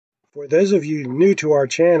For those of you new to our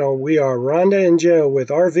channel, we are Rhonda and Joe with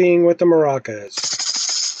Rving with the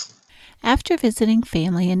Moracas. After visiting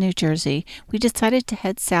family in New Jersey, we decided to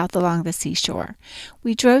head south along the seashore.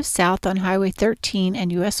 We drove south on Highway 13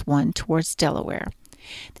 and US 1 towards Delaware.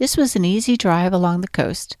 This was an easy drive along the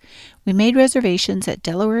coast. We made reservations at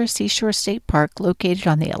Delaware Seashore State Park located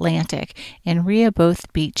on the Atlantic in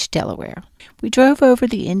Rehoboth Beach, Delaware. We drove over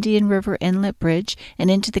the Indian River Inlet Bridge and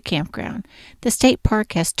into the campground. The state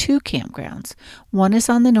park has two campgrounds. One is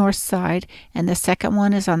on the north side and the second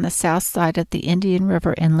one is on the south side of the Indian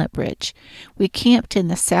River Inlet Bridge. We camped in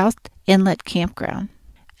the South Inlet Campground.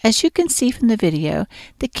 As you can see from the video,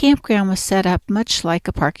 the campground was set up much like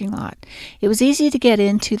a parking lot. It was easy to get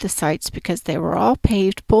into the sites because they were all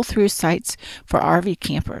paved pull-through sites for RV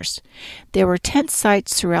campers. There were tent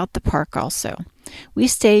sites throughout the park also. We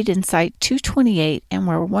stayed in site 228 and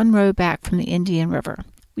were one row back from the Indian River.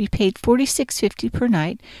 We paid $46.50 per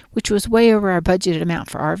night, which was way over our budgeted amount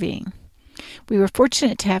for RVing. We were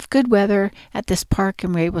fortunate to have good weather at this park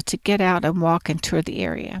and were able to get out and walk and tour the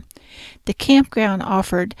area. The campground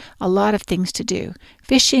offered a lot of things to do: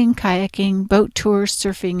 fishing, kayaking, boat tours,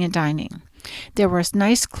 surfing, and dining. There were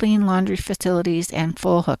nice clean laundry facilities and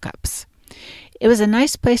full hookups. It was a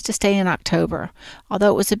nice place to stay in October,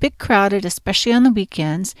 although it was a bit crowded, especially on the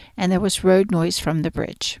weekends, and there was road noise from the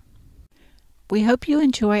bridge. We hope you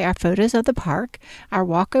enjoy our photos of the park, our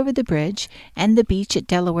walk over the bridge, and the beach at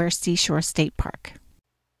Delaware Seashore State Park.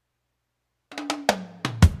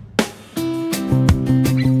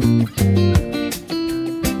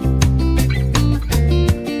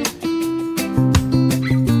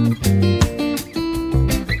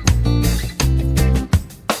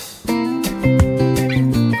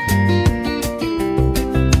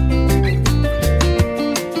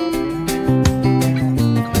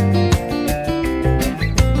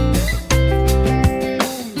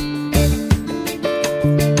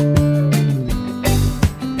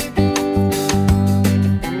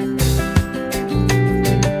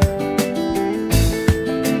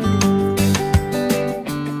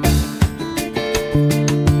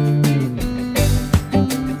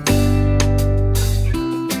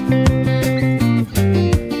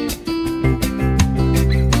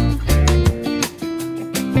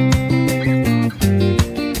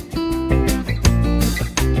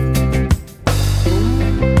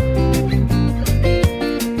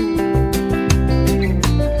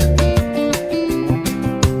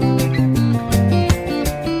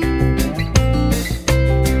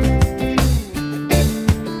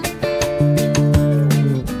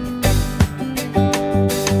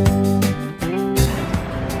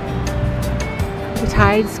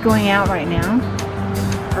 The tide's going out right now.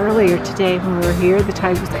 Earlier today when we were here, the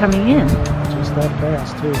tide was coming in. Just that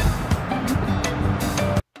fast, too.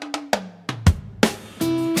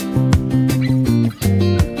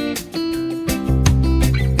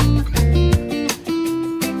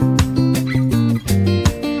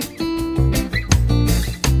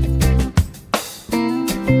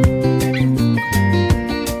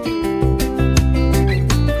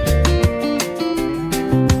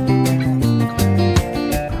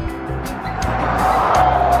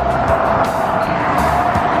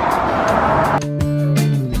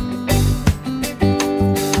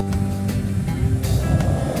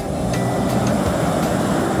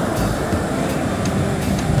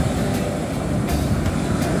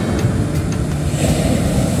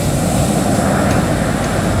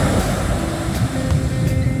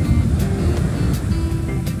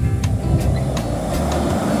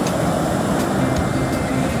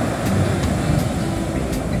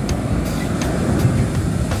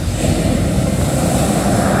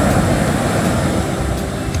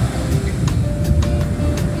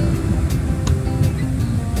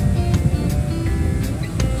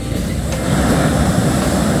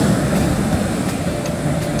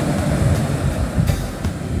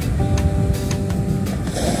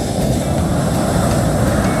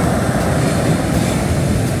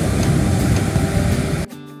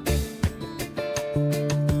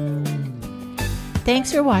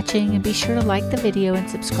 Thanks for watching, and be sure to like the video and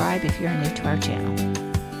subscribe if you're new to our channel.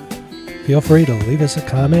 Feel free to leave us a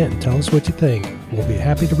comment and tell us what you think. We'll be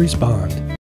happy to respond.